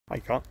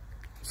icon.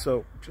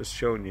 So just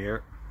showing you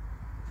here.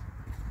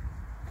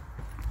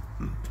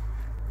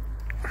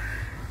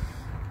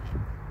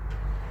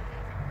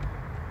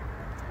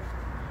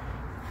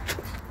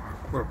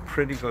 We're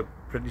pretty good,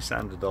 pretty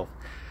sanded off.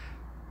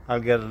 I'll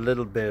get a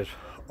little bit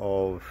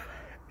of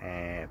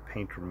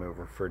paint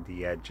remover for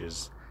the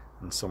edges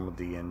and some of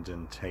the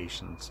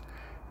indentations,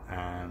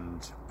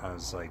 and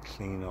as I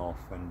clean off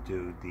and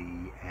do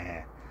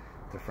the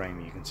frame,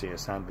 you can see I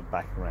sanded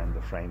back around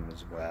the frame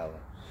as well.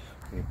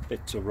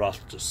 Bits of rot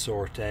to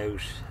sort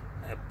out,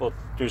 but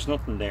there's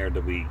nothing there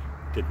that we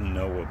didn't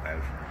know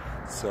about.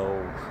 So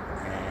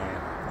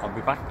I'll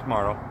be back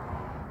tomorrow.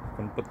 I'm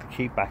going to put the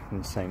key back in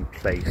the same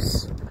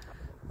place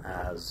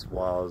as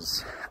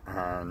was,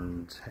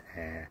 and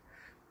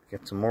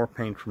get some more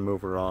paint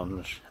remover on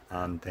it,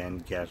 and then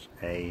get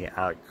a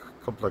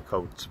couple of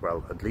coats,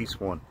 well, at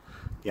least one,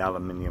 the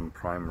aluminium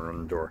primer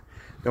on the door.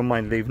 Don't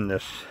mind leaving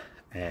it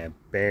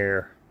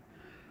bare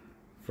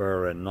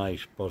for a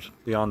night, but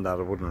beyond that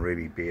I wouldn't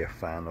really be a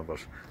fan of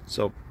it.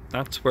 So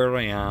that's where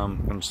I am.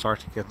 I'm going to start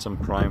to get some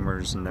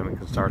primers, and then we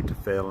can start to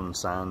fill and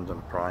sand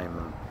and prime,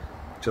 and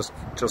just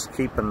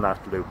keeping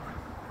that loop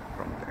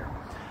from there.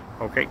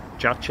 Okay,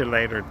 chat to you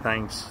later.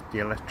 Thanks. The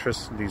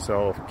electricity's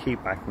off,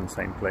 keep back in the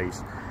same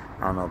place,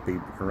 and I'll be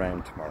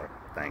around tomorrow.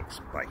 Thanks,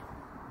 bye.